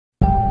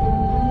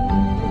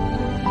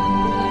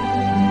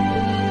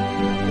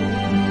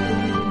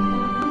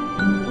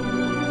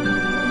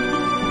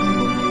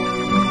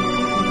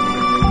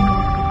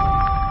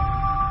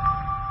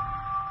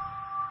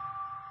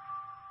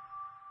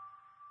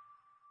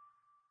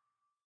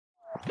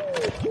Hey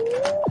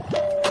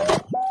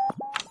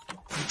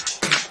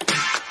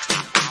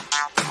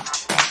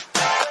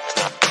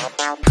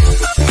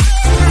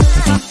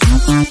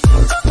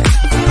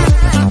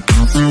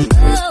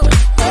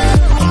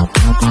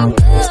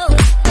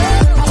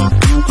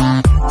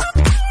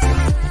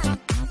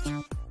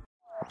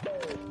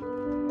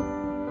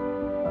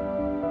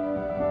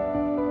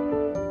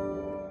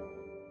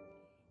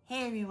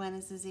everyone,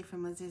 it's Lizzie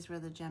from Lizzie's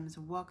World of Gems.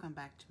 Welcome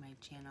back to my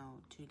channel.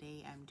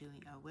 Today I'm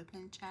doing a whip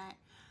and chat.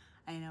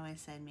 I know I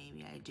said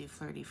maybe I'd do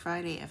Flirty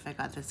Friday if I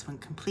got this one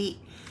complete,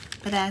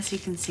 but as you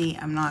can see,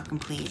 I'm not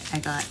complete. I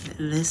got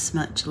this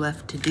much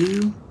left to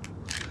do,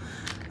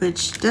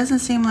 which doesn't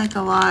seem like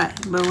a lot,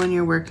 but when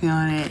you're working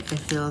on it, it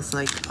feels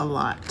like a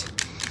lot.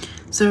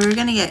 So we're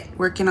gonna get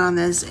working on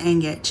this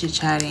and get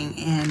chit-chatting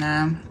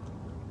and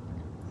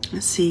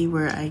see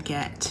where I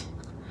get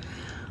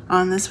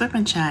on this whip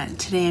and chat.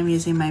 Today I'm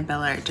using my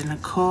Belle Art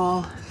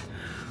Nicole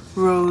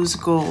Rose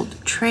Gold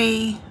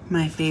tray,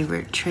 my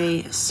favorite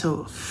tray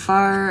so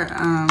far.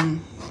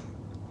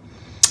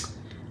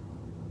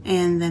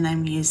 And then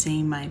I'm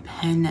using my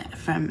pen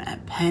from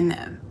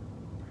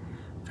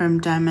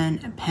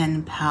Diamond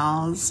Pen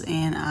Pals,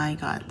 and I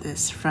got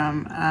this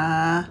from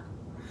a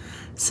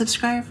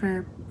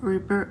subscriber,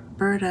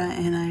 Roberta,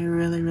 and I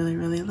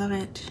really love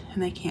it.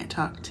 And I can't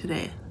talk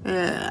today.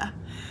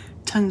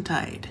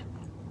 Tongue-tied.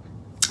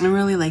 I'm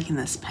really liking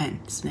this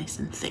pen. It's nice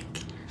and thick.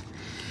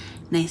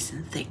 Nice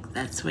and thick.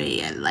 That's the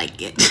way I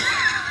like it.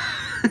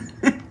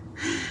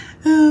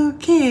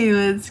 Okay,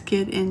 let's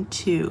get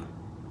into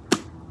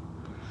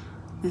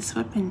this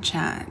whip and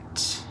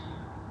chat.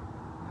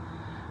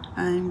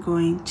 I'm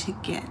going to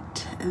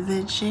get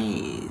the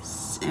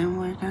J's and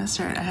we're going to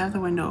start. I have the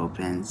window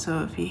open,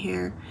 so if you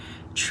hear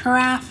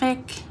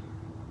traffic,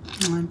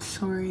 I'm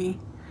sorry,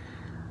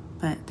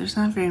 but there's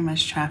not very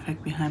much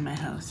traffic behind my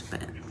house,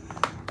 but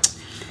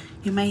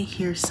you might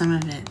hear some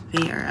of it.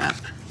 They are up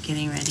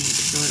getting ready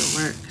to go to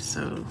work,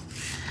 so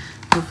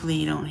hopefully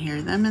you don't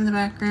hear them in the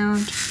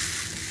background.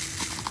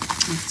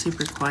 It's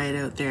super quiet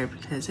out there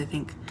because I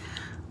think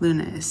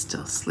Luna is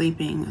still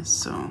sleeping,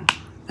 so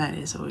that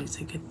is always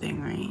a good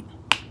thing, right?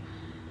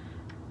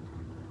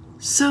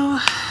 So,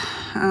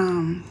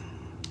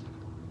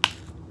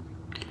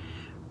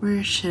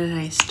 where should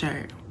I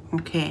start?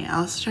 Okay,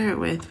 I'll start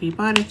with, we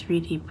bought a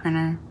 3D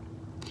printer.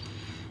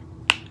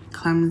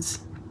 Clem's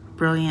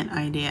brilliant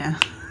idea.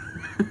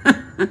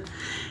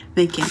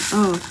 Thinking,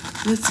 oh,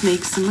 let's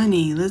make some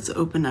money. Let's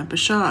open up a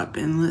shop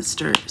and let's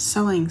start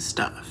selling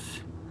stuff.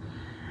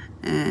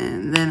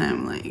 And then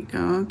I'm like,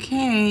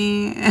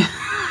 okay.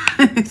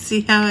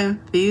 See how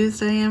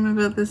enthused I am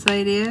about this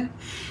idea?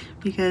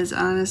 Because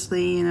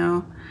honestly, you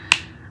know,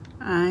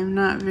 I'm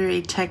not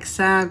very tech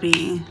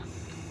savvy.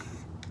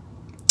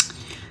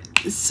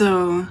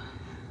 So,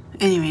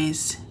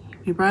 anyways,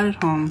 we brought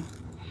it home.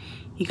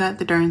 He got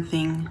the darn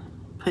thing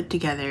put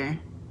together,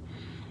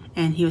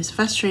 and he was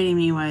frustrating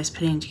me while I was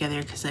putting it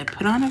together because I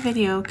put on a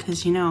video,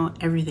 because you know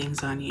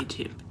everything's on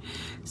YouTube.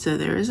 So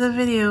there is a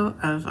video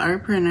of our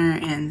printer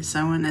and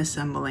someone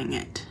assembling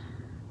it,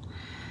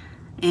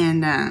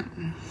 and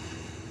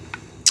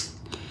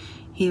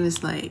he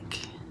was like,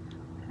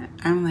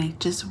 I'm like,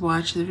 just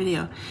watch the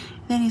video.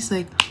 And then he's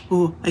like,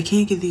 oh, I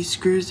can't get these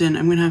screws in,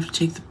 I'm gonna have to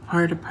take the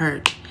part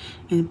apart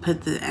and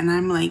put the, and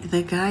I'm like,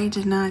 the guy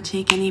did not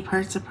take any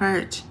parts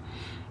apart.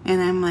 And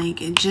I'm like,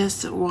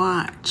 just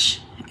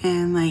watch.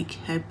 And like,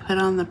 I put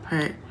on the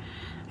part.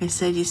 I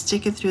said, you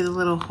stick it through the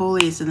little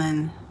holes and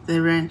then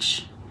the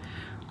wrench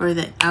or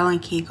the Allen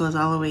key goes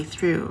all the way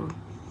through.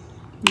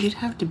 You'd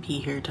have to be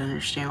here to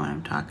understand what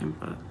I'm talking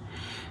about.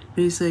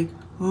 But he's like,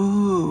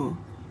 oh.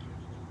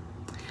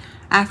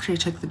 After I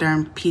took the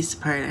darn piece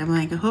apart, I'm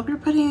like, I hope you're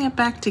putting it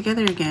back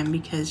together again,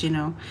 because, you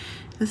know,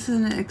 this is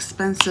an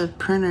expensive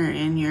printer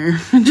and you're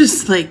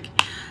just like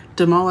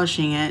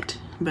demolishing it.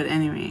 But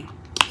anyway,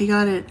 he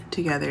got it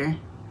together,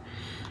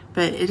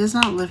 but it does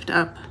not lift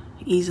up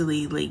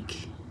easily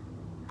like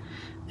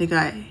the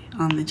guy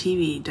on the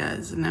TV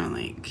does. And I'm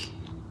like,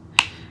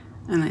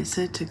 and I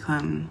said to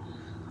Clem,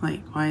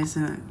 like, why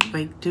isn't it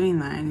like doing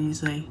that? And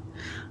he's like,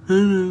 I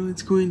don't know,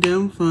 it's going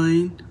down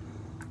fine.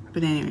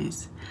 But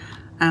anyways,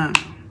 I don't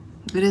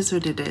know, it is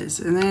what it is.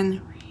 And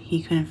then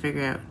he couldn't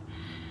figure out,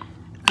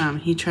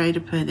 he tried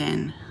to put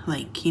in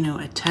like, you know,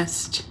 a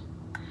test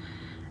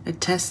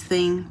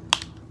thing.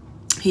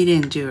 He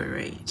didn't do it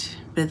right.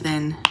 But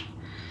then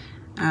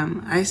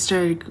I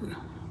started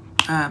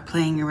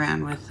playing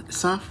around with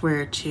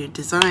software to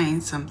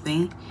design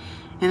something,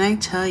 and I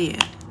tell you,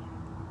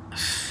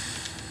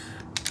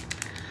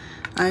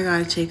 I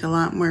gotta take a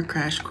lot more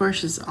crash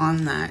courses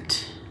on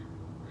that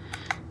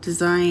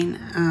design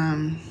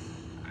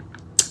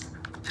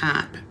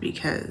app,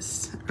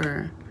 because,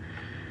 or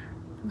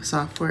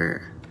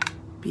software,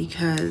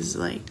 because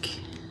like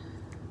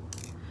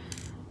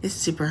it's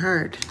super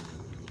hard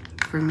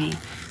for me.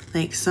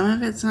 Like, some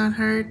of it's not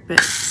hard, but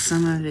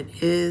some of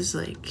it is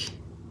like,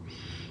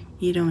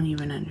 you don't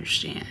even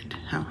understand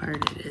how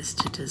hard it is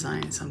to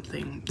design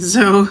something.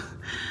 So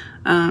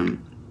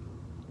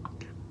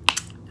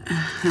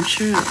I'm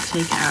sure it'll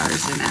take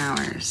hours and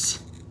hours.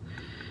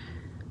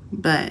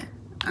 But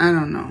I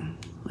don't know.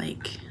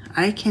 Like,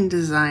 I can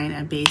design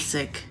a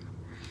basic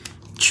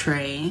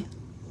tray,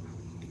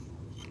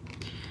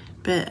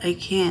 but I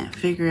can't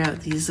figure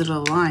out these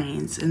little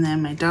lines. And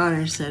then my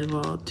daughter said,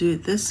 well, do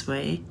it this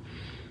way.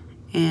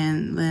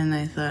 And then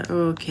I thought,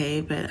 oh,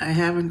 okay, but I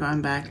haven't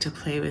gone back to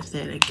play with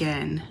it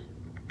again.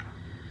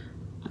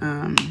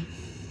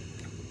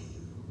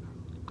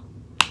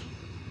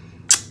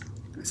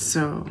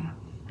 So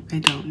I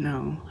don't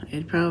know.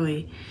 I'd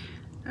probably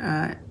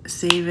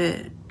save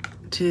it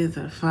to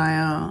the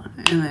file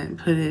and then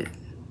put it,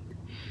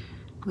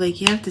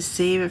 like, you have to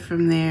save it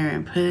from there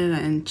and put it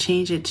and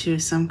change it to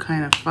some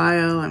kind of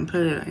file and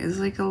put it, it's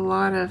like a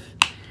lot of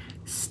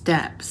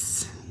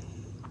steps.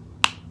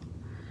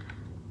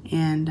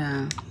 And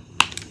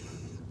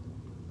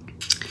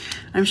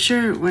I'm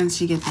sure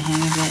once you get the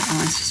hang of it and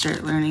once you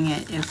start learning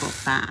it, it'll go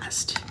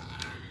fast.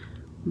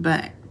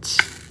 But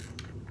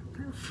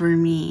for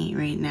me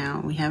right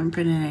now, we haven't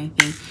printed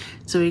anything.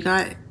 So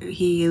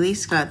he at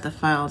least got the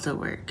file to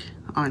work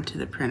onto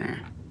the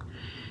printer,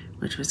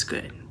 which was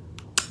good.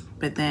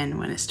 But then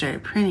when it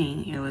started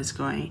printing, it was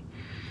going,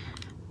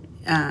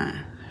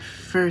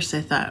 first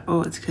I thought,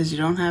 oh, it's because you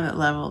don't have it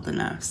leveled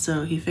enough.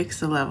 So he fixed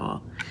the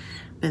level.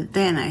 But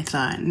then I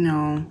thought,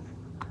 no,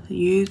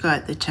 you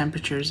got the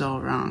temperatures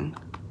all wrong.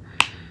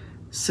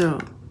 So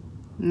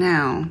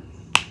now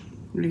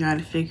we got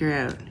to figure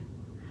out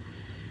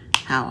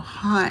how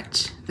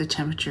hot the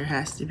temperature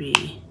has to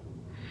be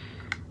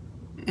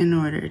in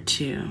order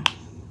to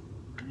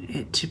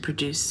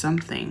produce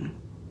something,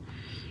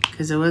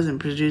 because it wasn't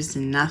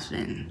producing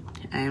nothing.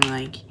 I'm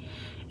like,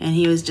 and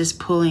he was just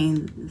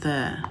pulling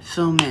the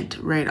filament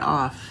right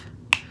off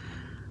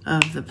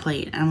of the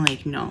plate. I'm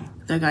like, no,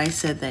 the guy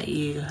said that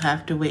you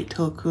have to wait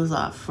till it cools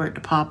off for it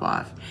to pop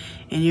off,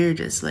 and you're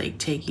just like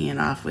taking it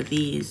off with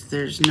ease.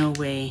 There's no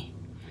way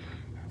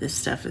this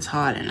stuff is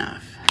hot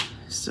enough.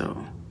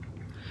 So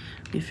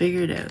we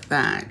figured out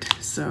that.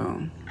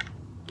 So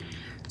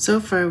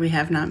far we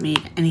have not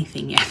made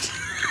anything yet.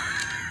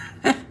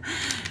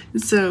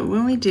 So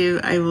when we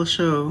do, I will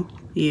show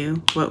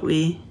you what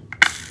we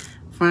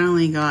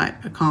finally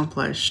got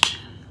accomplished,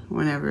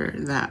 whenever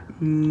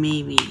that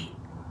may be.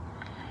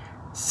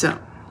 So,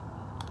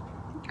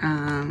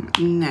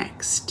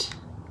 next,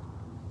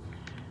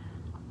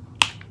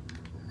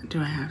 do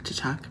I have to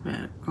talk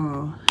about?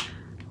 Oh,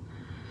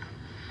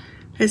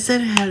 I said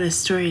I had a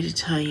story to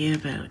tell you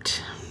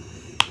about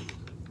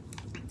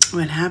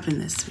what happened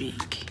this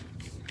week.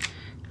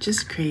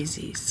 Just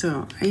crazy.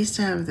 So, I used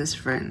to have this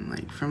friend,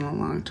 like, from a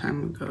long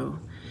time ago,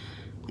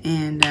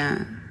 and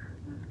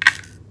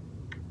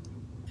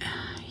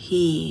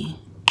he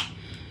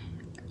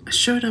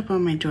showed up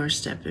on my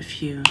doorstep a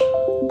few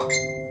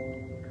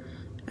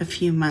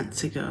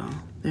months ago.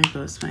 There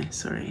goes my,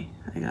 sorry,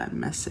 I got a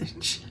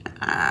message.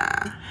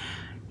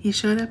 He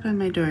showed up at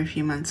my door a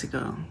few months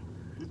ago,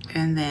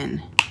 and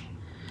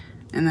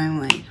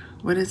I'm like,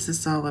 what is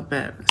this all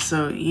about?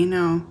 So, you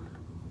know,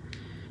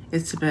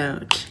 it's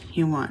about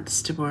he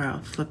wants to borrow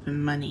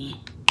flipping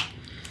money.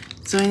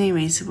 So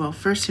anyways, well,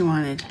 first he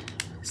wanted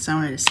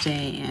somewhere to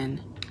stay, and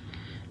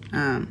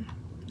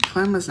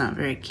Clem was not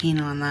very keen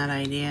on that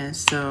idea.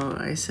 So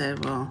I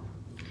said, well,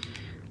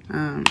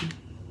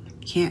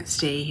 can't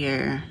stay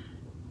here.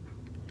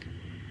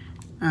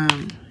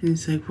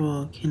 He's like,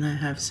 well, can I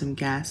have some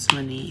gas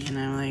money? And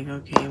I'm like,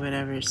 okay,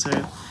 whatever.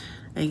 So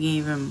I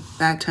gave him,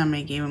 that time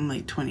I gave him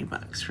like 20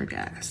 bucks for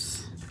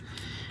gas.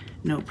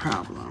 No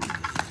problem.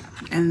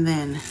 And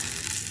then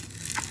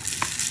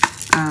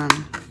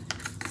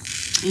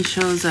he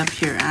shows up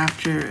here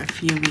after a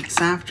few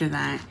weeks after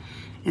that,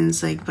 and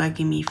it's like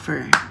bugging me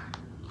for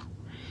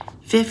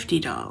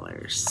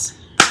 $50.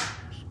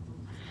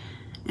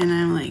 And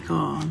I'm like,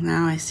 oh,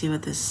 now I see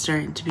what this is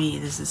starting to be.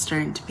 This is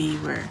starting to be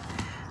where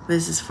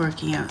Liz is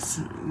forking out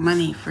some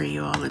money for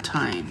you all the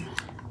time.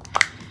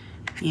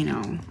 You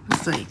know,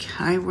 it's like,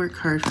 I work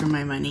hard for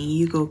my money,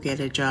 you go get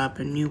a job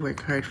and you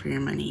work hard for your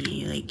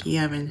money. Like, you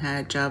haven't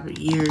had a job in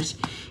years,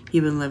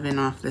 you've been living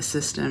off the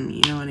system,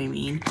 you know what I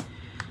mean?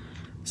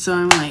 So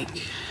I'm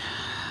like,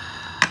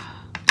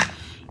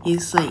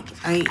 he's like,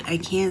 I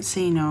can't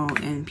say no,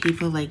 and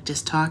people like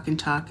just talk and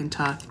talk and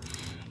talk,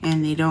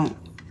 and they don't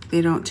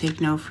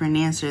take no for an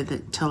answer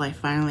till I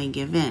finally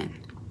give in.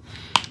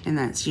 And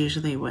that's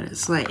usually what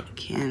it's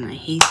like, and I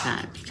hate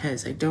that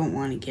because I don't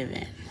want to give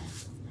in.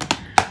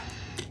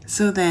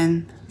 So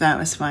then that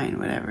was fine,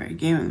 whatever. I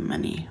gave him the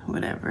money,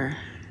 whatever.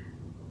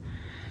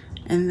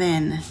 And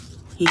then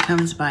he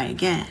comes by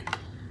again.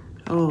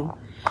 Oh,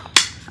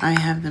 I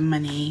have the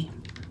money,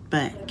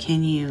 but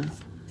can you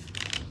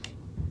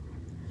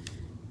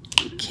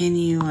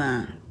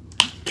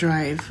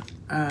drive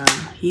a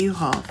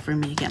U-Haul for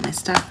me to get my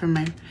stuff from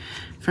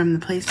the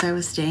place I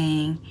was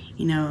staying,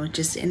 you know,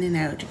 just in and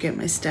out to get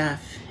my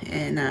stuff,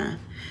 and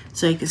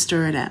so I could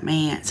store it at my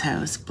aunt's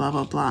house, blah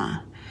blah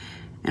blah.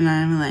 And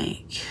I'm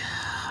like,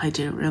 I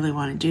didn't really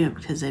want to do it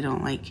because I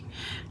don't like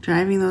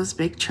driving those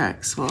big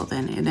trucks. Well,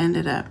 then it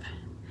ended up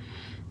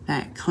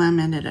that Clem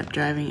ended up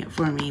driving it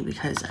for me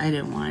because I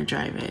didn't want to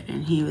drive it,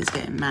 and he was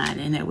getting mad,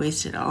 and it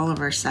wasted all of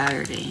our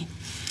Saturday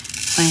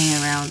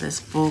playing around with this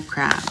bull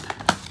crap.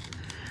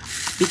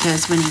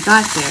 Because when he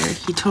got there,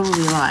 he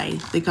totally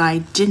lied. The guy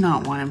did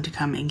not want him to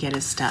come and get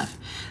his stuff.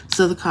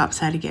 So the cops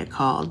had to get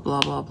called,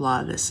 blah, blah,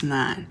 blah, this and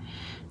that. And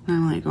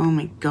I'm like, oh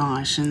my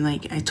gosh. And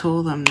like, I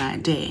told him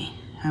that day,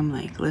 I'm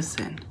like,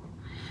 listen,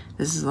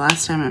 this is the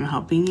last time I'm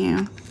helping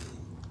you.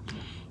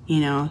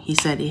 You know, he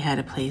said he had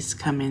a place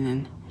come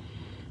in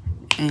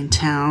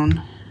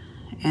town.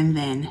 And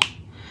then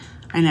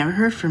I never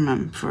heard from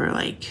him for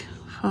like,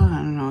 I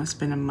don't know, it's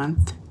been a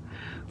month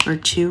or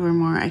two or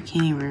more. I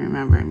can't even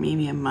remember.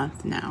 Maybe a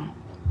month now.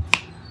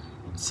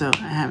 So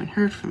I haven't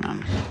heard from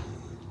him.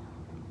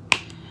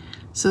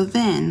 So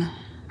then,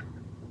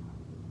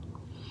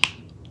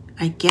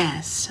 I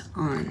guess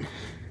on,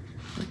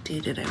 what day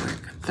did I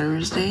work?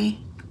 Thursday?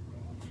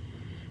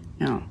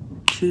 No,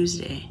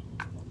 Tuesday.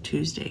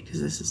 Tuesday,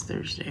 because this is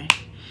Thursday.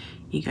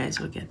 You guys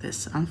will get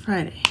this on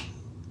Friday.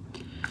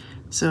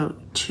 So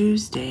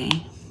Tuesday,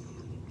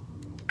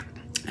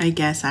 I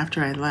guess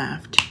after I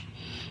left,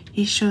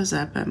 he shows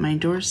up at my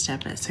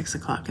doorstep at 6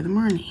 o'clock in the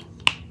morning.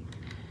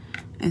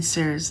 And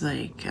Sarah's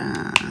like,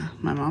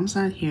 my mom's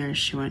not here.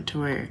 She went to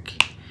work.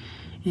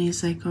 And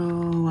he's like,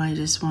 oh, I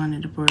just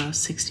wanted to borrow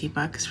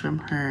 $60 from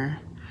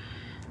her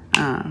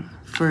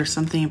for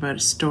something about a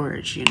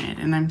storage unit.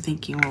 And I'm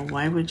thinking, well,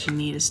 why would you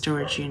need a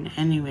storage unit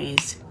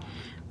anyways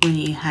when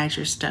you had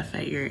your stuff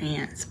at your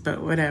aunt's?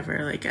 But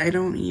whatever. Like, I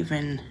don't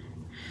even,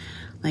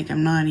 like,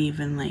 I'm not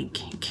even,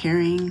 like,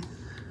 caring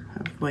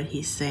of what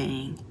he's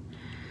saying.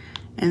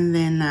 And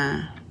then,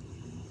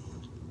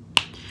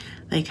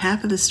 like,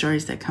 half of the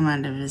stories that come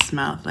out of his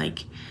mouth,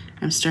 like,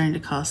 I'm starting to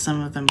call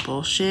some of them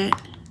bullshit.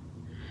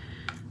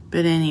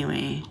 But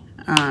anyway,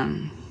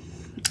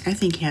 I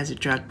think he has a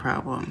drug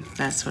problem.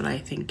 That's what I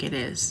think it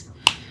is.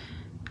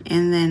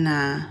 And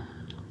then,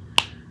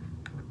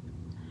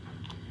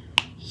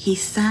 he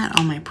sat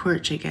on my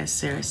porch, I guess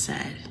Sarah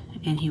said,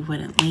 and he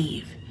wouldn't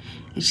leave.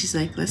 And she's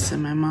like,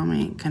 listen, my mom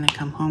ain't gonna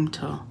come home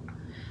till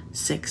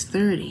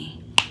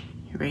 6:30,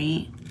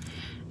 right?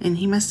 And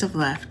he must have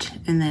left.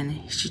 And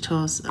then she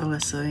told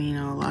Alyssa, you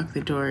know, lock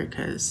the door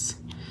because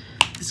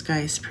this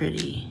guy's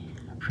pretty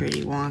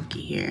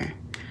wonky here.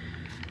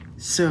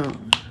 So,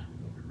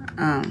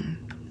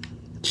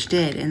 she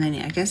did. And then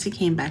I guess he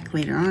came back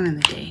later on in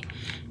the day.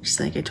 She's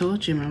like, I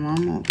told you my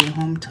mom won't be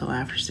home till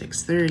after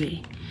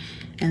 6:30.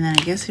 And then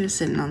I guess he was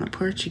sitting on the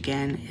porch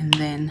again. And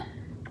then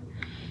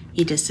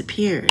he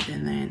disappeared.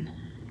 And then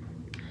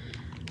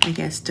I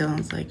guess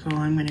Dylan's like, oh,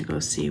 I'm going to go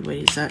see what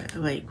he's at,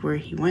 like where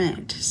he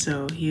went.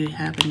 So he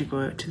happened to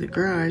go out to the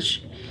garage.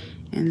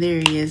 And there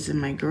he is in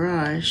my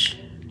garage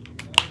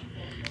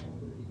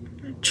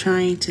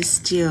trying to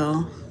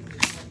steal.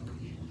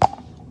 I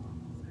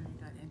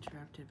got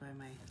interrupted by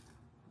my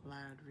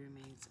loud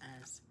roommates,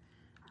 as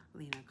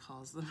Lena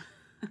calls them.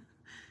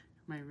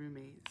 My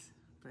roommates.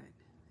 But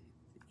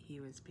he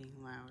was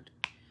being loud.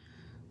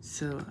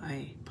 So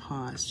I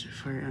paused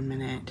for a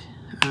minute.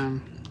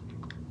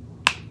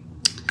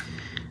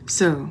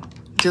 So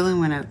Dylan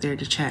went out there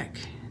to check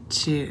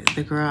to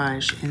the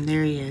garage, and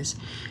there he is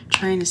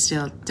trying to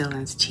steal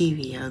Dylan's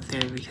TV out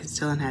there, because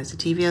Dylan has a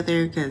TV out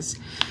there because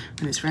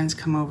when his friends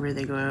come over,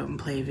 they go out and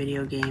play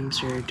video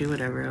games or do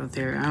whatever out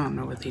there. I don't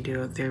know what they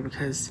do out there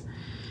because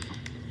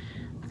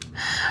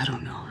I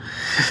don't know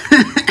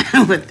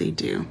what they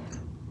do.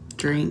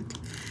 Drink,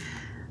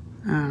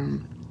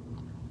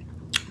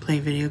 play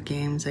video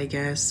games, I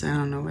guess. I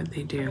don't know what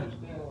they do.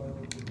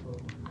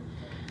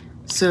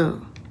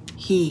 So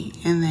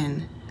and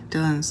then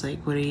Dylan's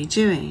like, what are you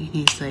doing? And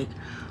he's like,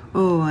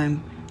 oh,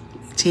 I'm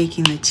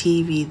taking the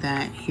TV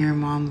that your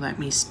mom let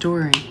me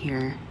store in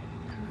here,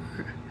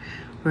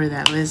 or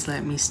that Liz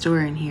let me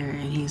store in here.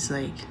 And he's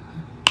like,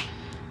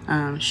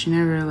 she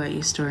never let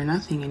you store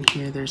nothing in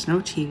here. There's no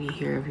TV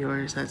here of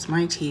yours. That's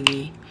my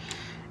TV.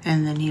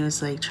 And then he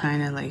was like trying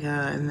to like,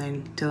 and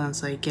then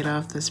Dylan's like, get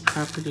off this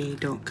property,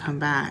 don't come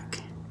back.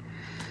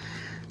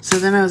 So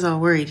then I was all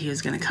worried he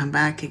was going to come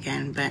back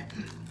again, but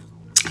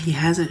he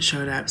hasn't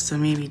showed up, so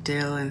maybe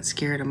Dylan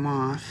scared him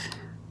off.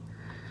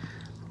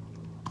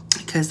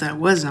 Because that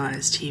was not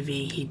his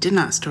TV. He did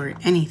not store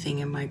anything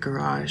in my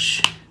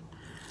garage.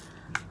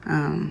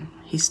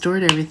 He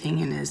stored everything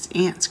in his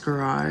aunt's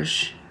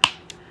garage.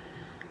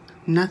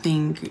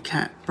 Nothing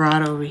got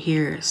brought over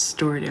here is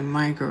stored in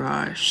my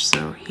garage.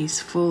 So he's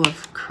full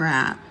of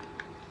crap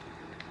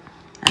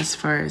as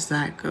far as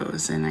that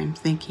goes. And I'm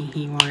thinking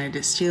he wanted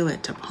to steal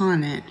it to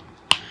pawn it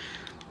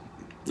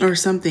or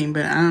something,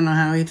 but I don't know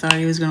how he thought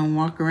he was going to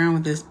walk around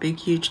with this big,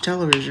 huge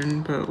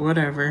television, but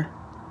whatever.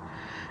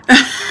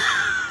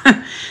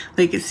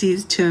 Like, it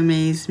seems to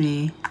amaze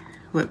me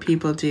what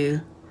people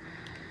do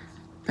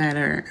that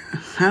are,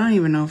 I don't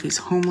even know if he's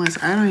homeless.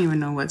 I don't even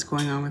know what's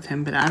going on with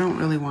him, but I don't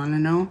really want to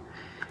know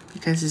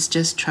because it's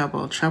just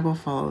trouble. Trouble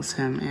follows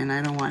him, and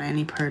I don't want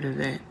any part of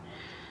it.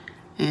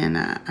 And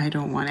I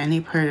don't want any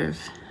part of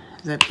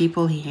the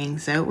people he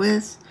hangs out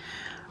with.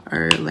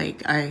 Or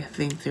like, I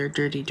think they're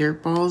dirty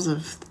dirtballs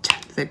of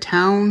the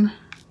town,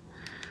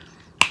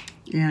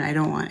 and I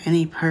don't want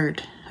any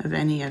part of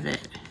any of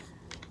it.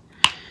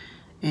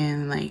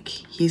 And like,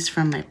 he's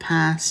from my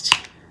past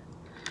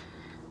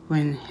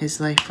when his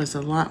life was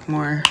a lot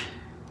more,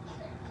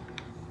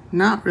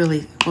 not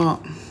really,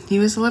 well, he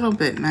was a little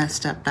bit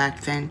messed up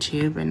back then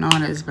too, but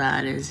not as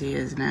bad as he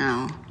is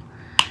now.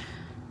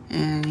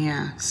 And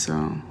yeah,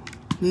 so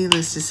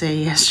needless to say,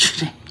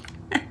 yesterday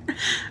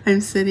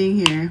I'm sitting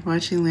here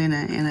watching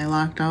Luna, and I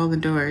locked all the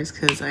doors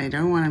because I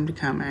don't want him to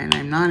come, and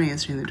I'm not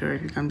answering the door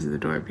if he comes to the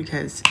door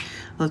because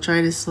he'll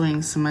try to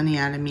swing some money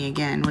out of me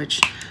again,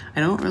 which I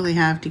don't really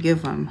have to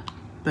give him,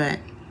 but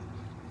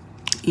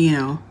you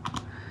know.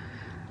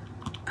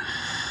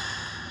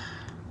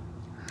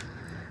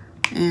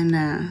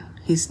 And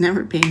he's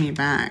never paid me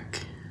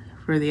back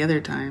for the other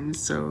times,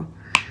 so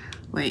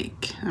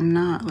like, I'm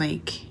not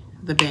like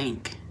the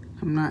bank.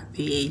 I'm not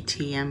the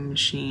ATM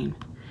machine.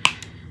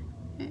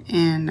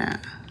 And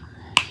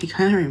he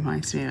kind of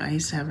reminds me of, I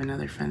used to have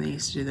another friend that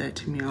used to do that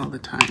to me all the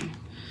time.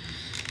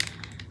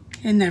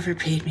 It never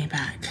paid me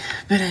back.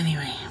 But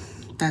anyway,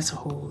 that's a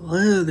whole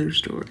other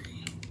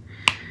story.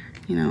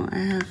 You know,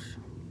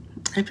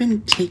 I've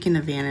been taken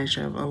advantage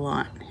of a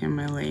lot in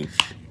my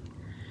life.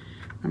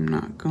 I'm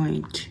not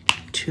going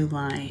to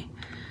lie.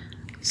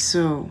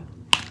 So,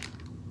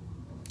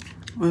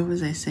 what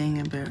was I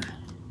saying about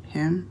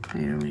him? I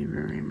don't even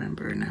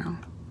remember now.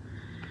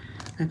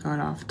 I got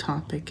off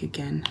topic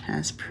again,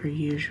 as per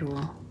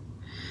usual.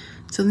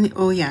 So,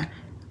 oh yeah,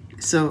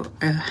 so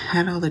I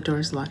had all the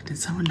doors locked and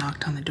someone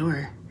knocked on the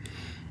door.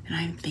 And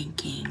I'm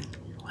thinking,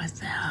 what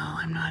the hell,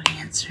 I'm not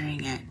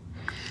answering it.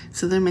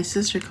 So then my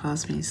sister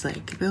calls me, it's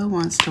like, Bill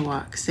wants to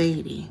walk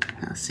Sadie.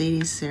 Now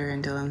Sadie's Sarah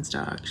and Dylan's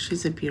dog.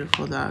 She's a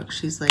beautiful dog.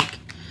 She's like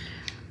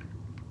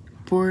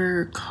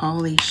Border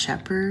Collie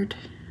Shepherd.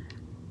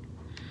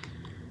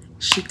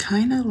 She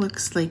kind of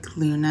looks like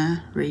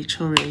Luna,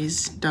 Rachel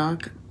Ray's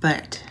dog,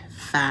 but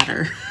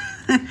fatter.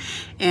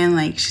 And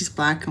like, she's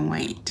black and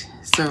white.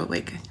 So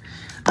like,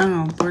 I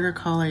don't know, Border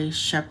Collie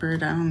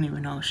Shepherd, I don't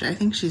even know. I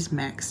think she's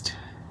mixed.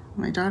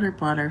 My daughter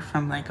bought her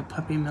from like a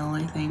puppy mill,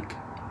 I think.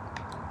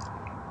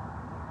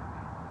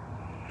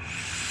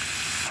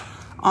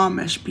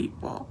 Amish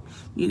people,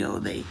 you know,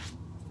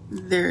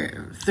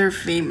 they're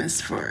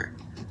famous for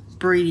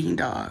breeding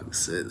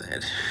dogs.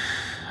 That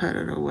I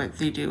don't know what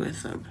they do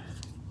with them.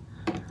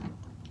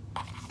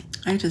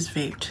 I just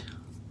vaped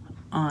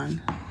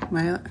on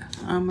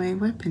my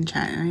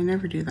Wip&Chat, and I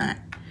never do that.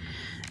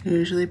 I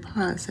usually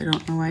pause. I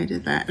don't know why I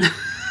did that.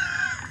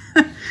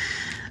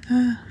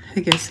 I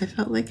guess I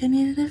felt like I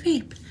needed a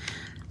vape.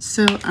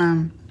 So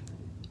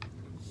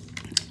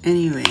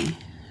anyway,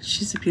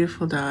 she's a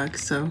beautiful dog.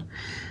 So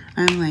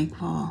I'm like,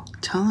 well,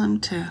 tell him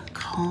to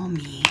call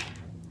me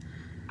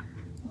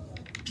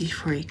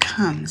before he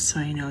comes so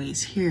I know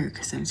he's here,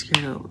 because I'm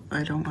scared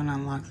I don't want to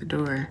unlock the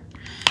door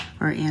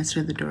or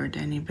answer the door to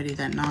anybody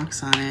that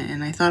knocks on it.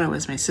 And I thought it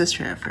was my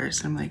sister at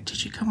first. I'm like,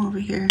 did you come over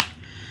here?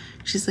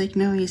 She's like,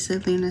 no, you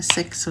said Luna's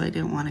sick, so I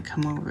didn't want to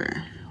come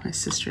over. My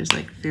sister's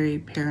like very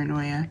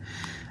paranoia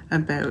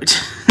about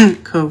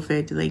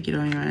COVID. Like, you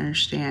don't even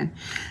understand.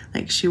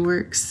 Like, she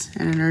works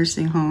in a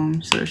nursing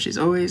home, so she's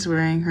always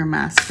wearing her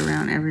mask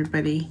around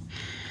everybody.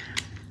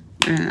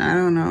 And I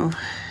don't know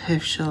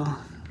if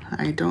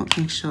I don't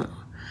think she'll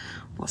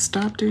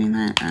stop doing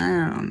that.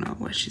 I don't know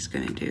what she's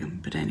gonna do.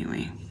 But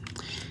anyway,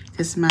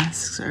 because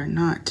masks are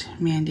not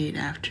mandated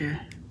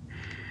after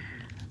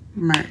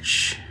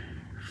March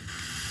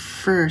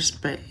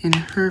 1st, but in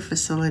her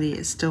facility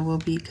it still will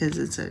be,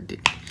 because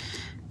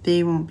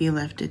they won't be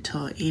lifted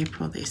till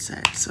April, they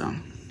said. So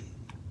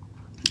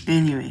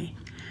anyway,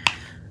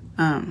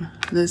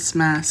 this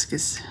mask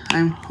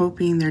I'm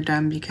hoping they're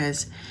done,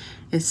 because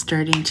it's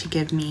starting to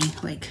give me,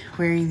 like,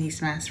 wearing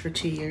these masks for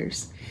 2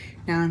 years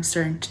now, I'm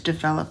starting to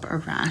develop a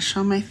rash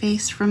on my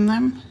face from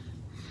them,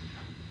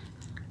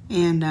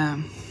 and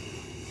I'm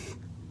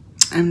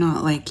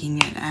not liking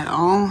it at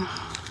all.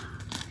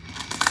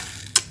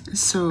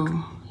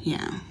 So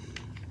yeah,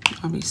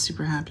 I'll be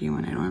super happy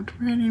when I don't have to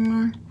wear it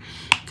anymore,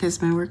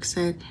 because my work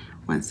said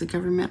once the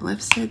government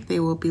lifts it, they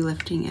will be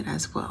lifting it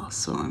as well.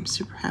 So I'm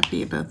super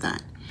happy about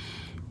that,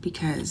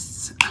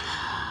 because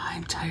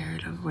I'm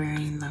tired of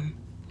wearing them.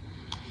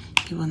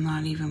 You will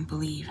not even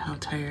believe how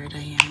tired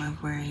I am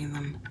of wearing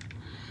them.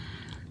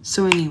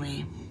 So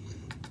anyway,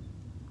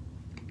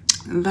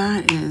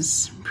 that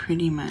is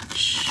pretty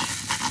much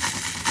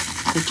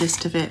the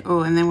gist of it.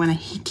 Oh, and then when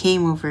he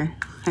came over,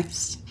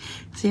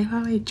 see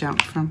how I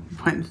jumped from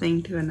one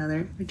thing to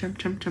another? I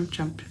jumped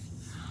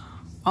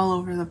all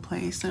over the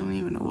place. I don't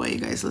even know why you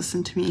guys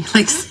listen to me,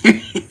 like,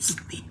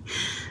 seriously.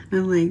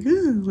 I'm like,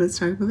 ooh, let's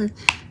talk about this.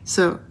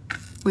 So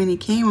when he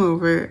came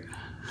over,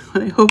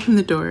 when I opened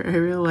the door, I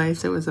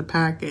realized it was a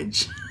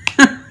package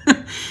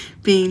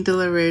being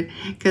delivered,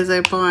 because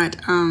I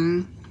bought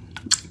Clem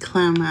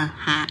a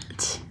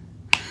hat.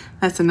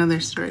 That's another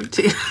story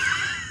too.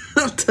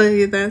 I'll tell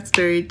you that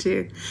story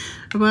too.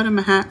 I bought him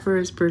a hat for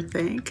his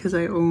birthday because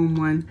I owe him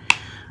one.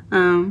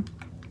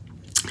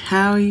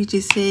 How did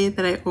you say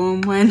that I owe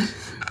him one?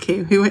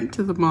 Okay, we went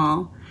to the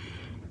mall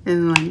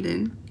in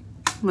London,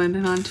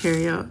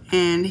 Ontario,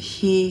 and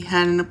he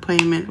had an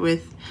appointment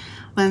with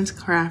Lens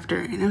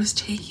Crafter, and it was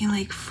taking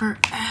like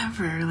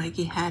forever. Like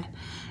he had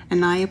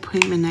an eye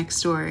appointment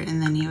next door,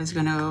 and then he was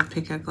gonna go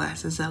pick up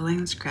glasses at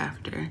Lens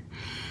Crafter.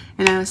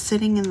 And I was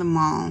sitting in the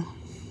mall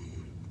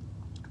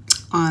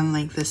on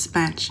like this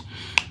bench,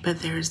 but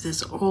there's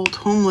this old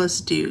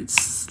homeless dude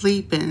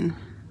sleeping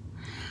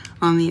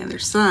on the other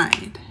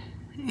side,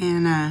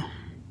 and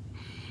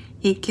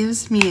he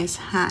gives me his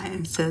hat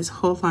and says,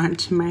 "Hold on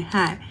to my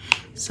hat."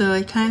 So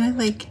I kind of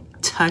like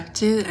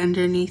tucked it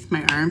underneath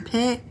my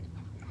armpit,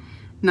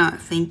 not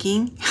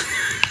thinking.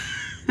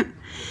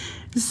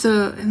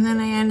 So, and then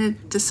I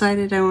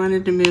decided I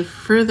wanted to move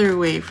further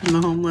away from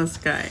the homeless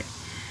guy.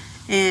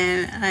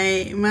 And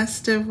I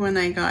must have, when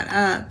I got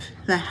up,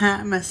 the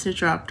hat must have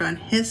dropped on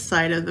his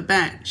side of the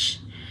bench,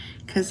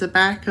 because the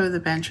back of the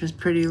bench was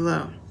pretty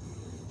low.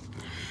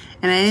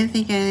 And I didn't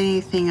think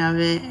anything of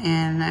it,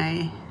 and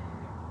I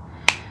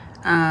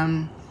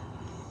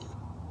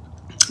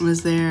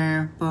was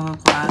there, blah, blah,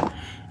 blah.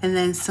 And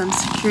then some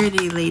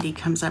security lady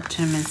comes up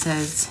to him and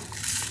says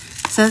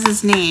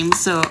his name,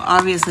 so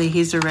obviously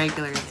he's a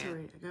regular.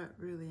 Sorry, I got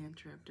really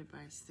interrupted by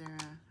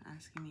Sarah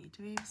asking me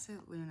to babysit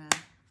Luna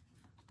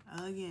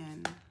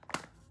again.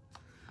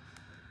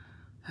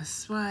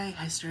 That's why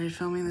I started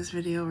filming this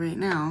video right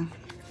now,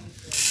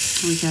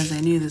 because I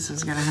knew this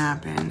was gonna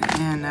happen.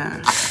 And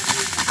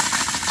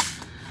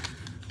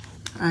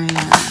I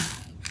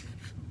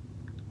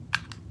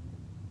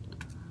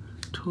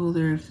told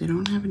her, if they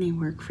don't have any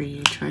work for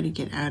you, try to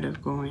get out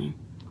of coming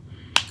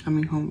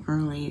home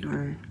early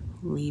or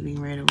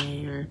leaving right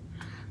away or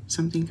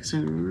something, because I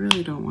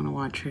really don't want to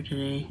watch her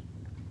today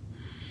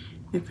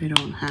if I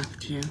don't have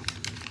to.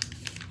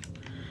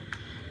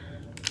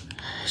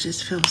 I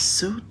just feel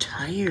so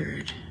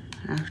tired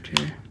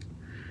after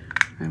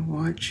I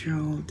watch her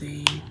all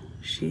day.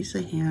 She's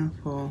a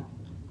handful,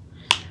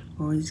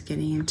 always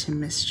getting into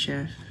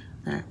mischief,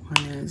 that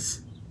one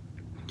is.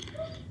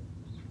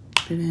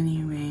 But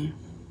anyway,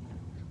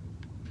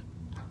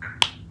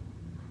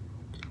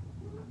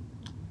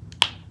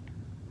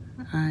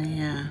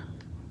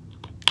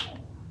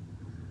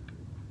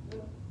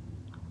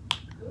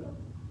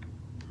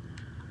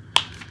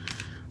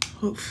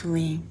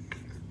 hopefully,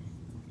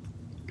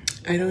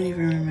 I don't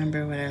even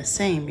remember what I was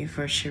saying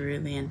before she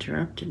really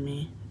interrupted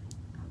me.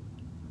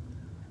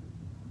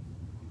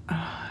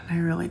 I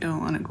really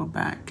don't want to go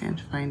back and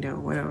find out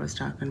what I was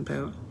talking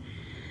about.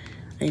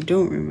 I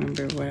don't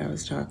remember what I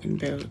was talking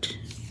about.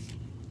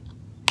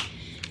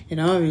 It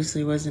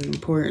obviously wasn't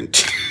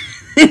important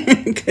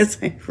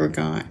because I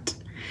forgot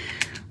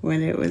what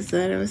it was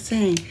that I was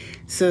saying.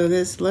 So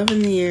this Love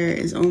in the Air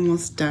is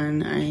almost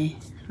done. I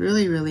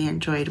really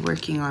enjoyed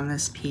working on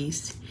this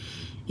piece,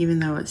 even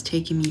though it's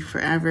taken me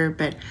forever,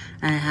 but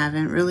I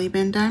haven't really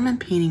been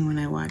diamond painting when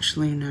I watch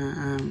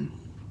Luna,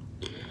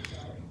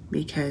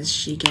 because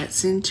she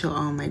gets into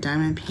all my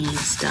diamond painting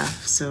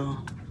stuff, so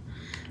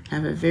I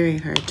have a very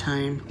hard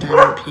time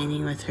diamond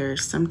painting with her.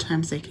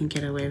 Sometimes I can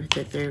get away with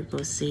it. There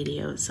goes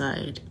Sadie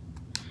outside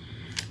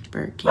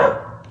barking.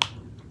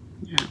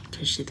 Yeah,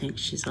 because she thinks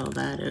she's all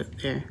that out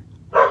there.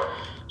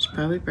 She's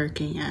probably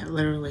barking at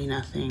literally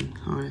nothing,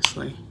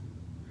 honestly.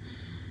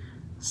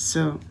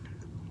 So,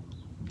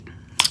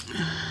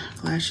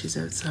 glad she's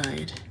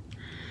outside.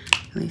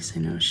 At least I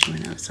know she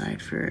went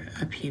outside for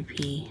a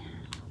pee-pee.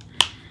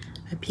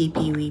 A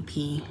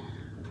pee-pee-wee-pee.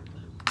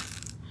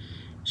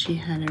 She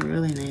had a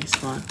really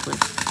nice walk with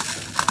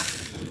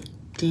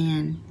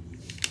Dan.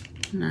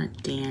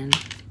 Not Dan.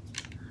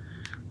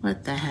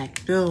 What the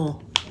heck?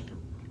 Bill.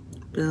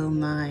 Bill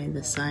Nye,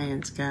 the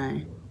science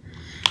guy.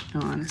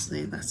 No,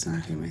 honestly, that's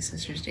not who my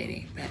sister's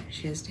dating, but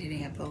she is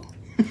dating a Bill.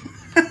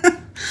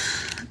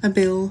 A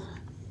Bill.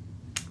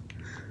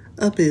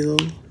 A Bill.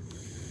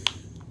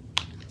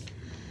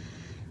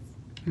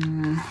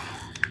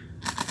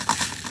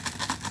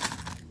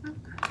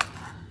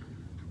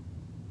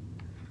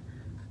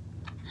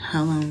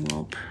 Helen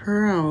will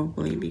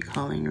probably be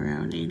calling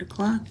around 8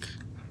 o'clock.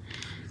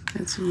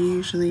 That's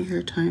usually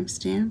her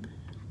timestamp.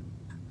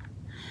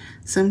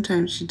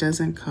 Sometimes she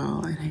doesn't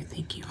call, and I'm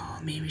thinking, oh,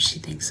 maybe she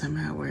thinks I'm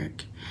at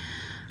work.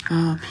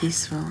 Oh,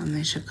 peaceful, and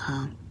they should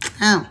call.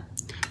 Oh,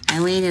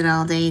 I waited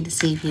all day to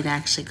see if you'd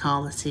actually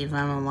call to see if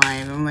I'm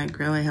alive. I'm like,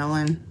 really,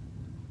 Helen?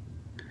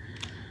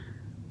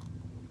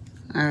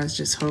 I was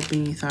just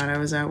hoping you thought I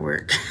was at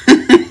work.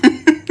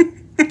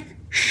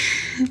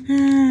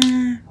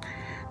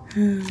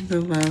 The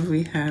love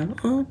we have.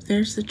 Oh,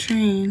 there's the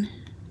train.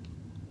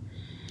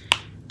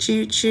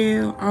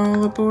 Choo-choo,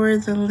 all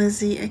aboard the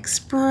Lizzie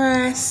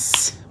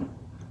Express.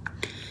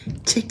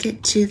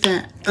 Ticket to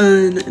the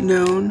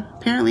unknown.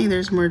 Apparently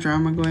there's more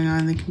drama going on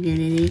in the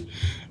community,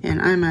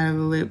 and I'm out of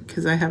the loop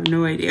because I have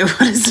no idea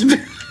what it's about.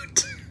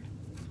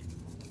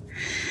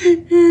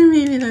 And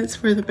maybe that's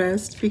for the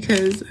best,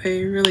 because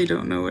I really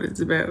don't know what it's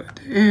about.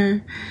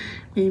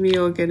 Maybe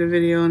I'll get a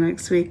video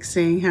next week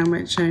saying how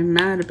much I'm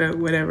mad about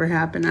whatever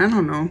happened. I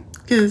don't know,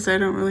 because I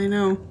don't really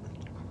know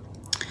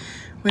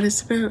what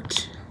it's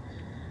about.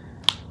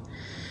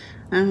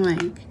 I'm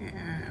like,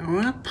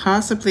 what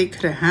possibly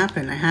could have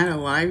happened? I had a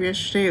live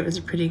yesterday. It was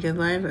a pretty good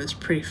live. It was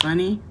pretty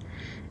funny.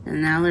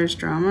 And now there's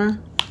drama.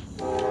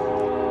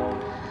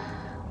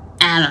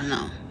 I don't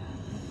know.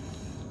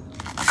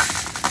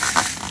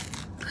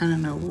 I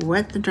don't know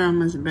what the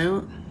drama's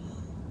about.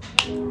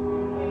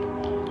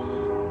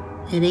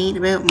 It ain't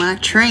about my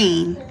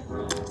train.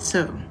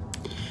 So,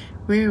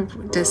 where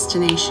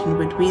destination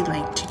would we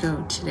like to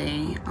go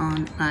today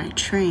on my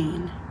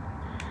train?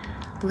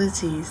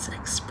 Lizzie's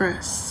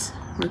Express.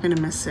 We're gonna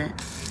miss it.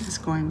 It's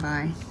going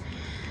by.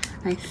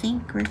 I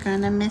think we're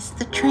gonna miss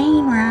the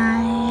train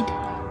ride.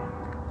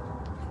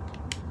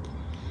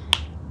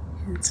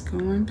 It's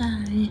going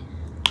by.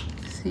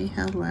 See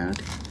how loud?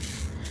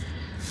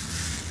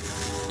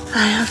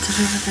 I have to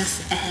live with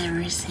this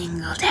every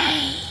single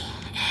day.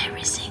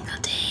 Every single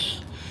day.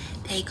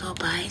 They go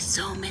by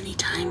so many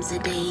times a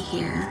day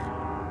here.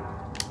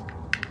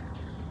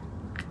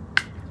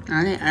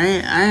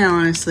 I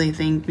honestly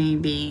think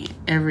maybe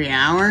every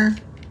hour.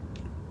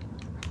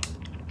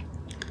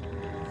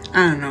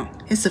 I don't know.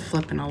 It's a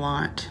flipping a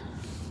lot.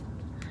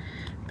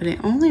 But I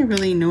only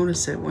really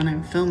notice it when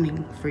I'm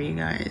filming for you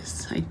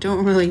guys. I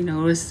don't really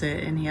notice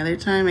it any other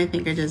time. I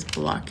think I just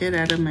block it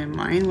out of my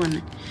mind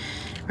when,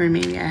 or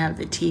maybe I have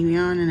the TV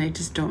on and I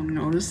just don't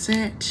notice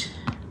it.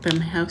 But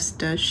my house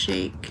does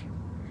shake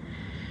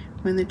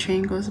when the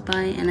train goes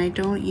by, and I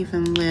don't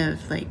even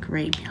live like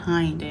right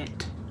behind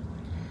it.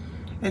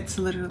 It's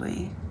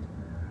literally,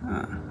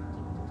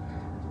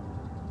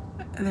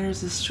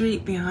 there's a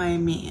street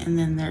behind me and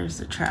then there's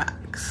the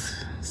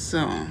tracks.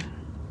 So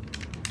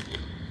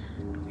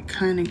it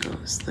kind of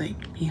goes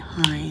like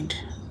behind,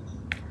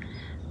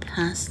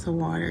 past the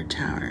water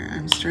tower.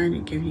 I'm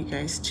starting to give you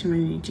guys too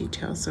many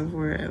details of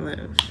where I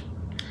live.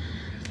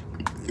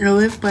 I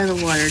live by the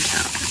water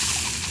tower.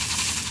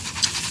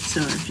 So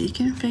if you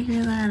can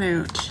figure that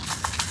out,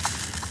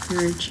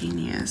 you're a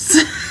genius.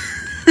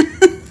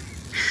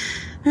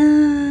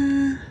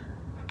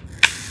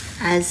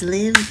 I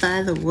live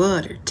by the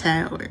water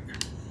tower.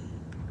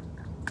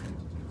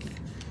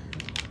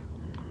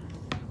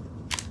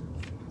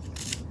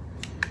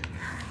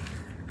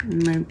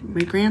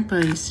 My grandpa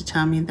used to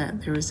tell me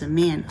that there was a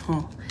man.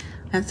 Oh,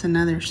 that's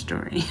another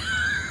story.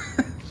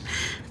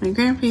 My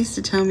grandpa used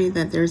to tell me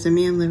that there's a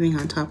man living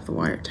on top of the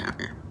water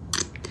tower.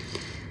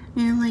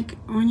 And like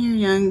when you're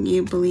young,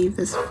 you believe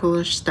this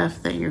foolish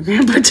stuff that your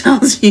grandpa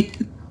tells you.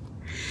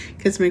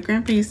 Because my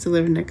grandpa used to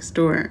live next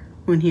door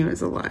when he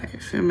was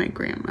alive, and my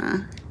grandma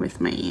with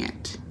my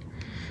aunt.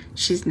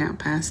 She's now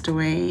passed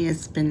away.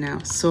 It's been now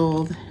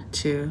sold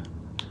to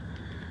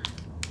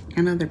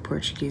another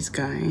Portuguese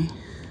guy,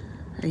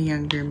 a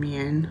younger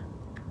man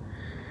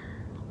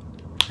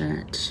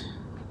that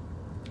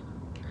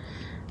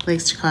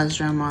likes to cause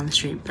drama on the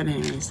street. But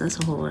anyways, that's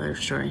a whole other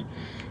story.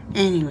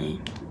 Anyway.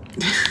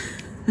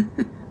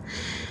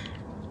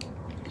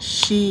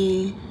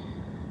 He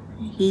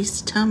used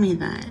to tell me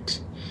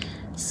that.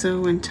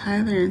 So when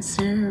Tyler and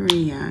Sarah were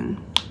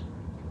young,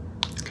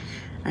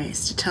 I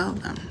used to tell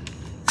them,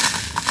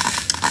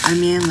 a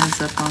man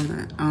lives up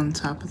on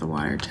top of the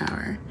water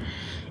tower,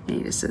 and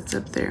he just sits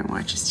up there and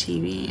watches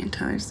TV. And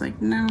Tyler's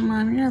like, "No,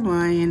 Mom, you're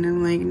lying."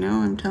 I'm like,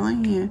 "No, I'm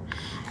telling you,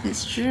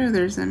 it's true.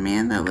 There's a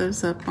man that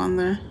lives up on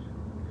the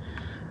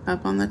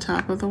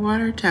top of the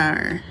water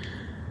tower."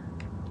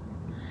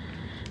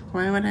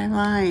 Why would I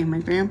lie? My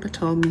grandpa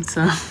told me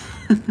so.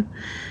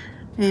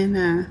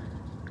 And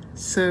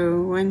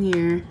so one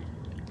year,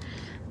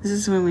 this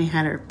is when we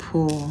had our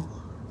pool.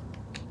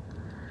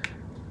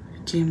 I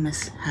do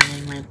miss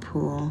having my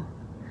pool.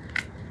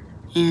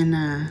 And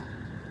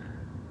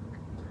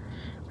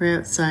we're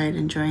outside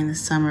enjoying the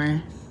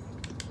summer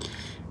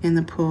in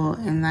the pool.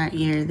 And that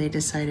year they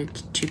decided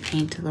to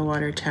paint the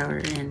water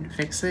tower and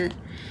fix it.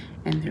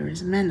 And there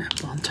was men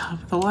up on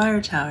top of the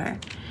water tower.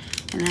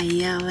 And I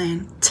yell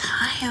in,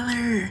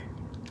 "Tyler,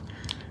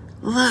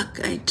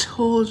 look, I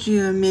told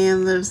you a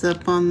man lives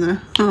up on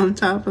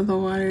top of the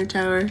water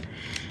tower." And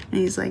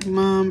he's like,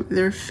 "Mom,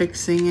 they're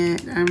fixing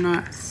it. I'm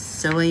not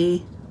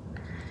silly."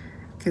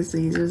 Because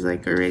he was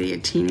like already a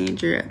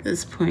teenager at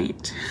this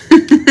point.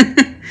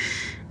 And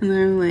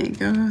I'm like,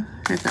 oh,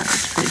 I thought it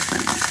was pretty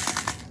funny.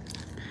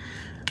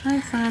 I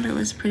thought it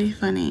was pretty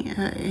funny.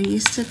 It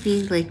used to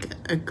be like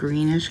a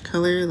greenish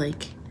color,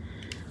 like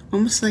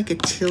almost like a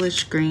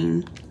tealish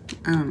green.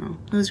 I don't know,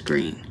 it was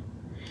green.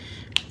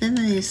 Then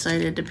they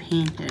decided to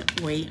paint it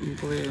white and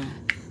blue.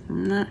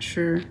 I'm not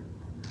sure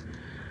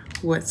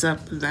what's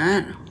up with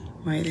that,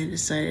 why they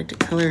decided to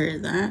color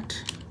it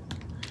that,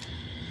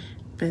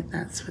 but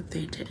that's what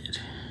they did.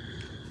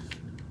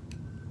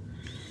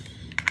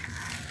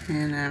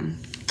 And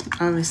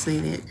obviously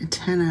the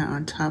antenna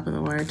on top of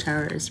the water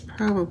tower is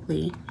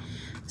probably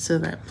so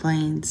that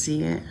planes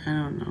see it. I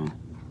don't know,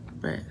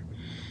 but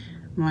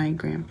my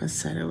grandpa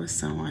said it was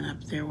someone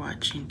up there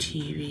watching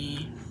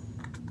TV.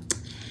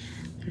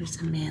 There's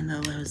a man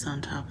that lives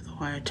on top of the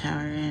water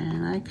tower,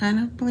 and I kind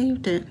of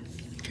believed it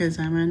because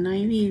I'm a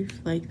naive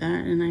like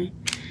that, and I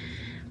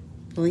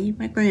believe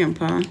my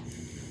grandpa.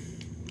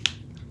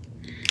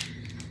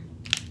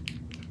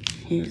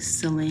 He was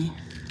silly.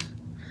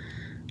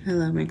 I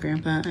love my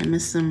grandpa. I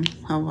miss him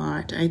a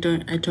lot. I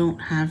don't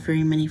have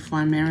very many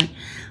fond memories.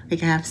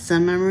 Like, I have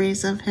some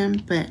memories of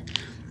him, but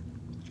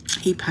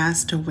he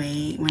passed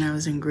away when I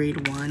was in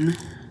grade 1.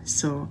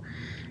 So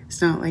it's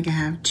not like I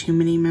have too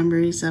many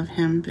memories of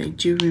him, but I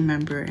do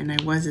remember, and I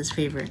was his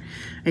favorite.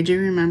 I do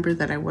remember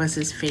that I was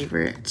his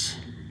favorite.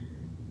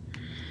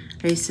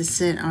 I used to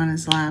sit on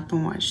his lap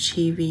and watch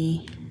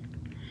TV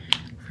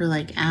for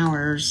like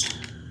hours.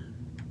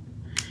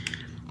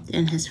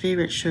 And his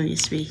favorite show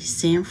used to be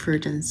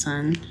Sanford and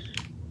Son.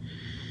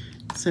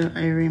 So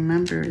I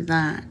remember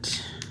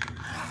that.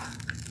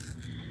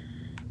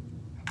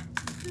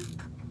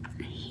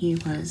 He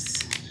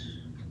was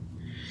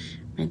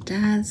my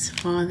dad's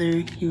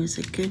father. He was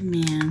a good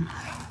man.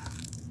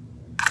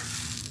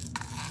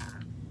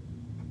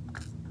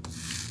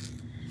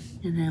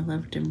 And I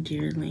loved him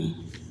dearly.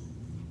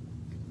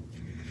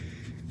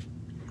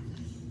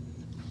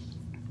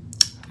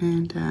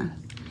 And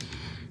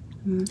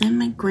then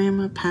my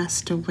grandma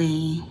passed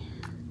away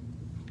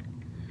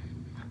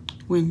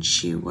when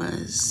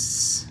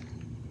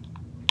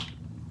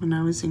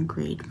I was in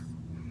grade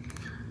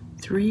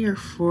 3 or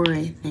 4,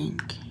 I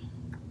think.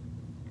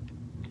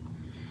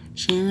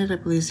 She ended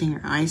up losing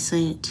her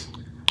eyesight,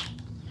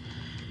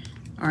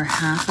 or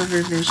half of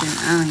her vision.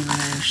 I don't even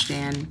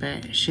understand,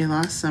 but she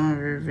lost some of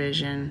her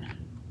vision.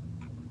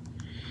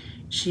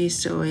 She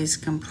used to always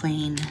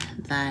complain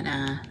that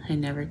I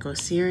never go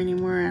see her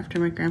anymore after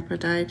my grandpa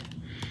died.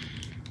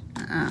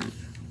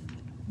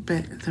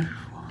 But the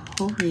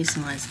whole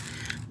reason was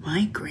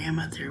my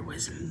grandmother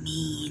was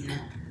mean.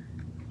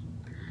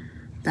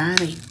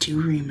 That I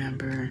do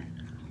remember.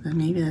 But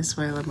maybe that's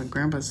why I love my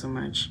grandpa so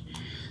much.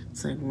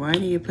 It's like, why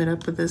do you put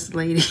up with this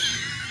lady?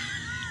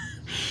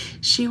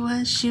 She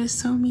was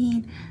so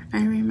mean.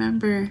 I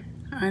remember.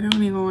 I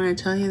don't even want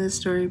to tell you the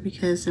story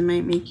because it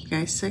might make you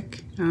guys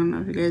sick. I don't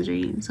know if you guys are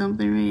eating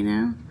something right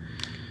now.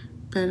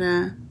 But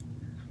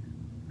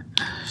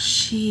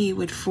she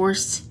would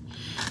force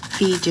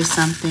feed you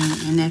something,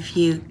 and if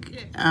you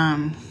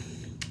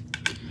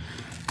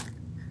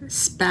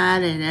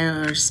spat it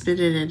out or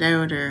spitted it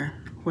out or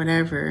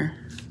whatever,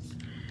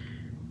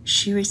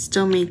 she would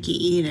still make you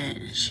eat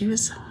it. She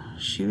was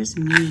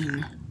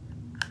mean.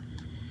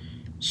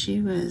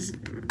 She was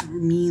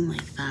mean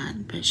like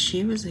that, but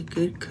she was a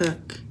good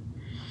cook.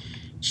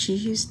 She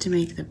used to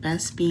make the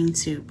best bean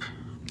soup,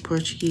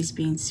 Portuguese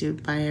bean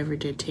soup I ever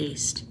did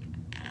taste.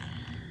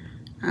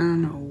 I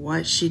don't know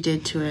what she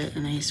did to it,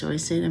 and I used to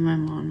always say to my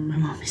mom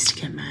used to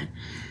get mad.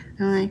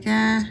 I'm like,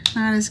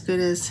 not as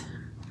good as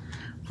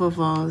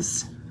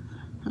Voval's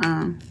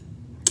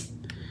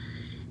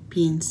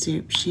bean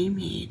soup. She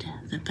made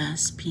the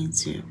best bean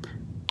soup.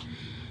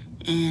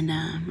 And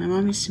my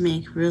mom used to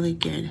make really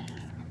good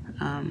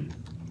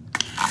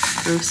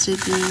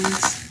roasted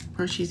beans.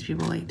 Portuguese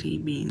people like to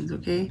eat beans,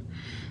 okay?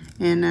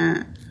 And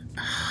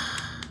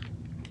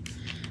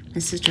my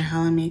sister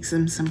Helen makes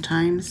them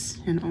sometimes,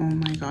 and oh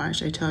my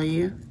gosh, I tell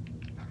you,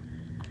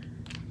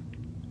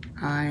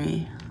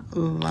 I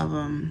love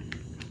them.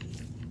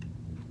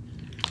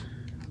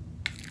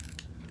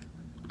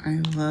 I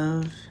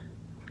love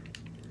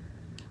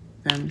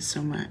them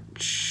so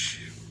much.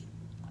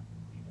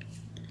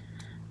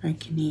 I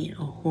can eat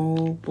a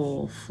whole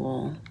bowl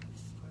full.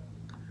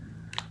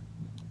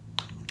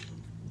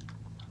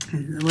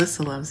 And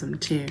Alyssa loves them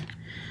too.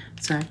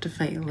 So I have to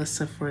fight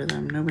Alyssa for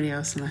them. Nobody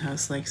else in the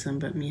house likes them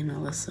but me and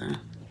Alyssa.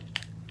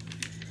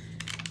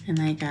 And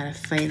I gotta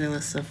fight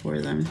Alyssa for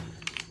them.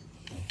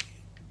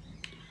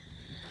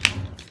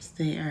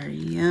 They are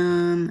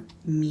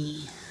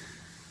yummy.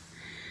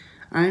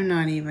 I'm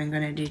not even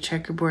gonna do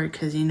checkerboard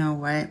because you know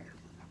what?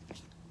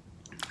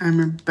 I'm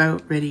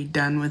about ready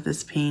done with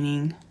this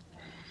painting.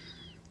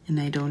 And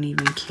I don't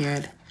even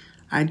care.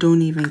 I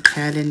don't even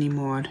care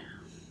anymore.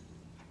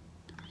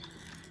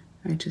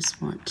 I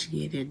just want to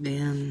get it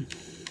done.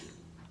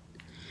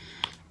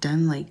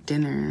 Done like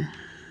dinner.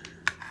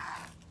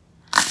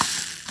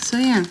 So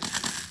yeah.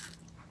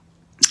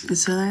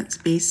 So that's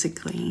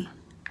basically,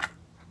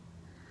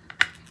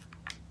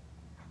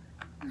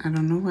 I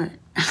don't know what.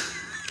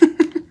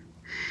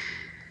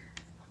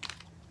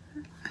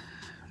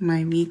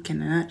 My week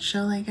in a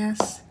nutshell, I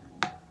guess.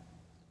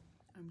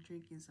 I'm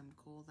drinking some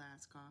cold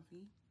ass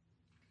coffee.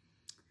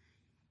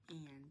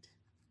 And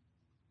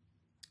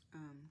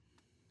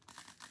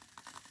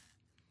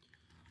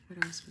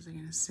what else was I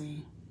gonna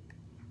say?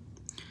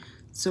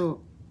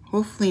 So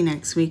hopefully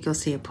next week you'll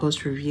see a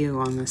post review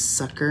on this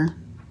sucker.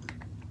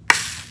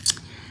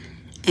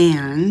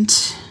 And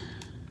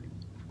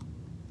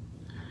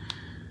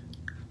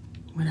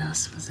what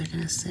else was I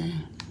gonna say?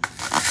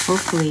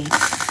 Hopefully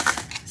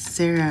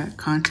Sarah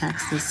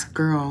contacts this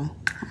girl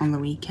on the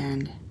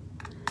weekend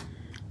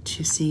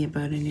to see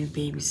about a new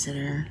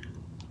babysitter,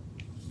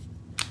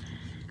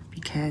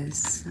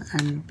 because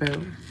I'm about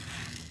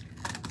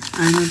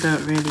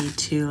ready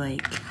to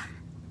like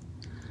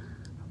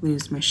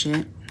lose my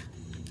shit.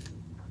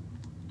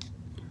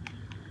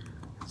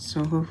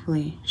 So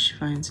hopefully she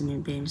finds a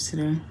new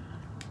babysitter.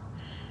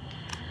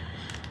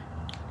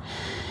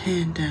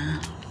 And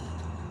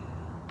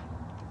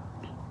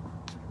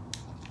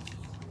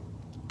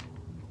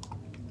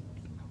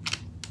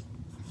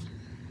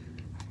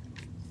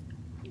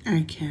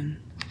I can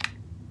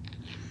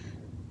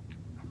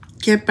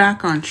get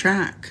back on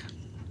track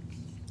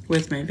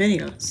with my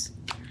videos.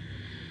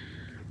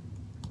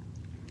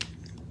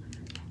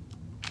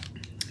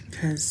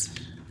 Because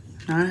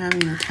not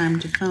having the time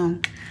to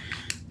film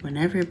when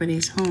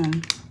everybody's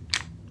home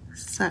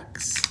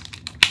sucks.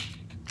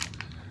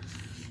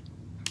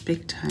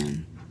 Big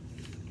time.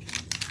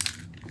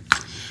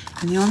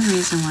 And the only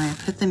reason why I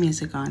put the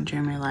music on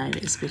during my live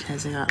is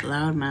because I got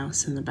loud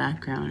mouths in the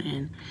background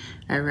and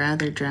I'd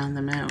rather drown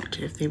them out.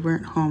 If they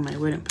weren't home, I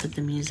wouldn't put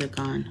the music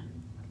on.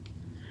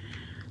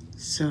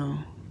 So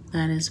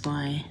that is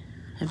why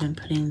I've been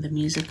putting the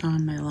music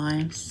on my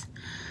lives.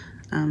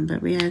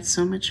 But we had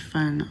so much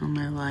fun on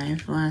my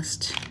live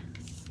last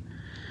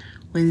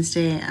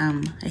Wednesday.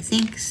 I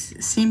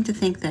seem to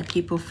think that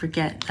people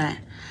forget that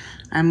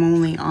I'm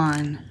only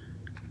on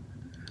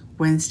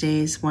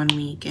Wednesdays 1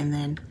 week and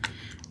then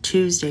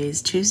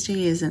Tuesdays.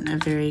 Tuesday isn't a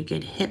very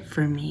good hit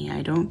for me.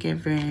 I don't get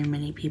very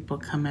many people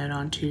come out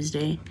on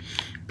Tuesday,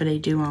 but I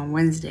do on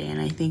Wednesday,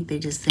 and I think they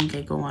just think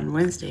I go on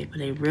Wednesday,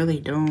 but I really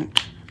don't.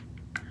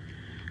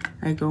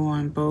 I go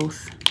on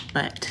both,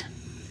 but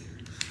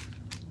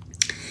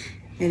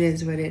it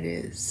is what it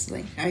is.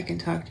 Like, I can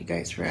talk to you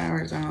guys for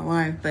hours on a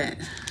live, but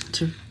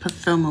to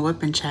film a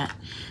Wip&Chat,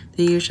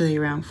 they're usually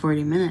around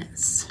 40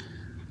 minutes.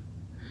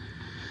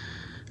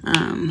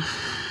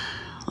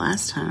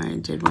 Last time I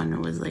did one, it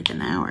was like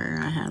an hour.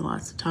 I had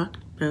lots to talk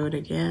about, I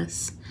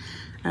guess.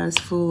 I was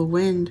full of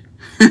wind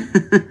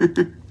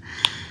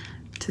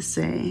to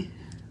say.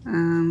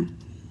 I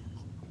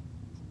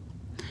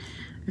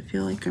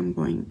feel like I'm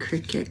going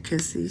cricket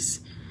because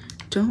these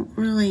don't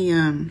really,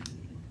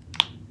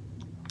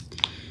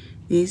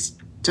 these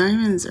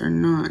diamonds are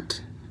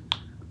not,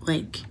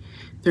 like,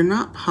 they're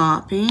not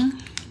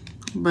popping,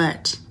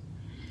 but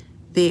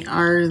they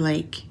are,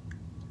 like,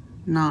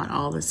 not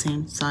all the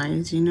same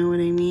size, you know what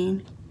I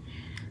mean?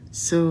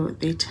 So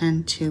they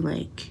tend to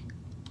like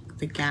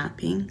the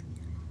gapping.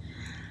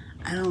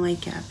 I don't like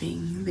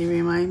gapping. They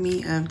remind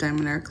me of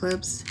diamond art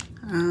clubs,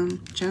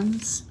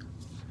 gems,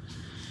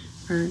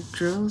 or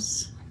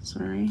drills,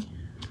 sorry.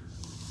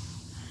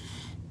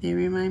 They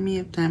remind me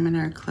of diamond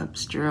art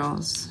clubs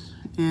drills,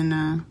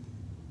 and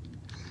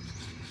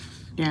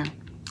yeah,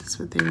 that's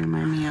what they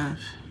remind me of.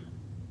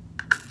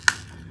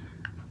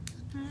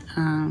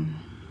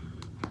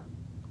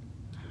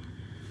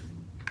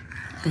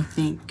 I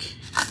think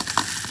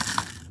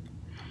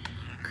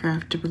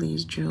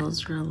Craftably's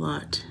drills are a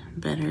lot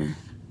better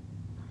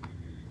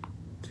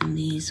than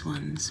these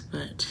ones,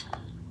 but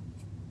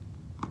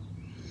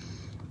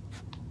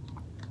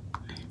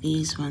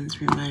these ones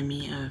remind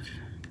me of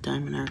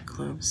diamond art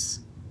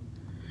clubs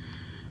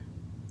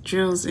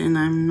drills, and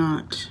I'm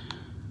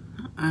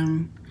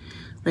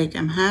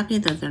happy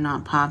that they're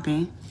not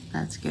popping.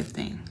 That's a good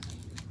thing.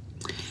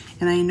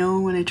 And I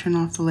know when I turn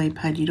off the light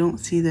pad, you don't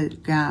see the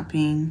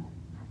gapping,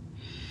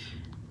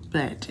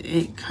 but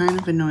it kind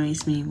of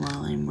annoys me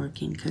while I'm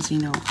working because, you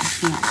know, I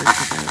can't work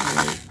without a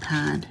light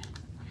pad.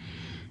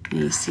 And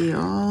you see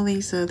all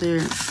these other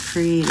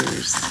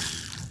creators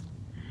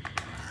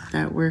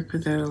that work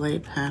without a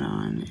light pad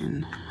on,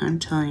 and I'm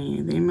telling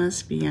you, they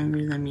must be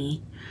younger than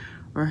me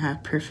or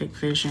have perfect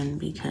vision,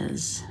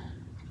 because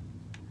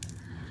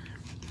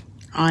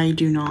I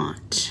do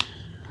not.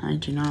 I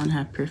do not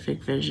have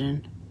perfect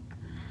vision,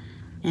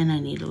 and I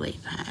need a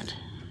light pad.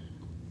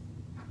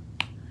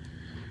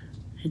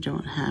 I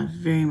don't have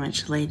very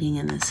much lighting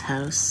in this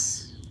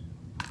house.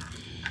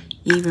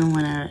 Even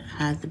when I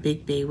had the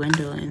big bay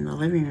window in the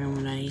living room,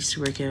 when I used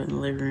to work out in the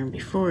living room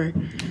before,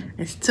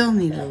 I still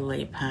needed a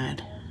light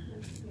pad.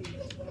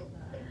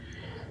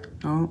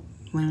 Oh,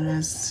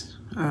 Luna's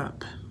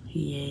up.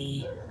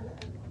 Yay.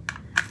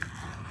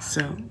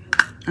 So,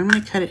 I'm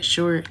going to cut it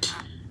short.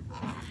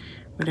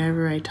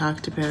 Whatever I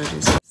talked about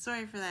is...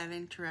 Sorry for that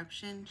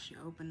interruption. She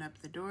opened up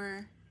the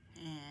door,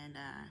 and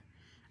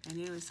I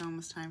knew it was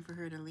almost time for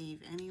her to leave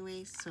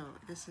anyway, so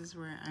this is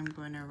where I'm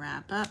going to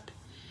wrap up,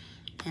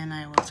 and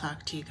I will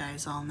talk to you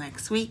guys all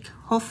next week.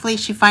 Hopefully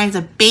she finds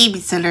a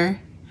babysitter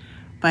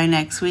by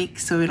next week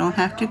so we don't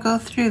have to go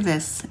through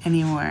this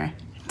anymore.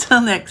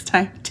 Until next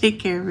time, take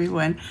care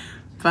everyone.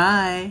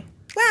 Bye.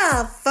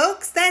 Well,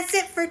 folks, that's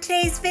it for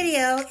today's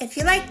video. If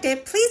you liked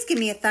it, please give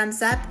me a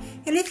thumbs up.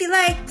 And if you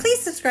like,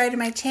 please subscribe to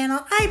my channel.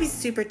 I'd be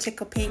super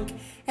tickle pink.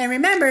 And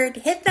remember to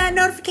hit that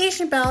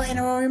notification bell and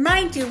it will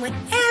remind you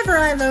whenever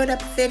I load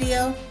up a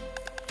video.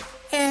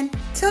 And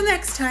till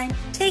next time,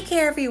 take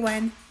care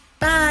everyone.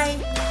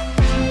 Bye.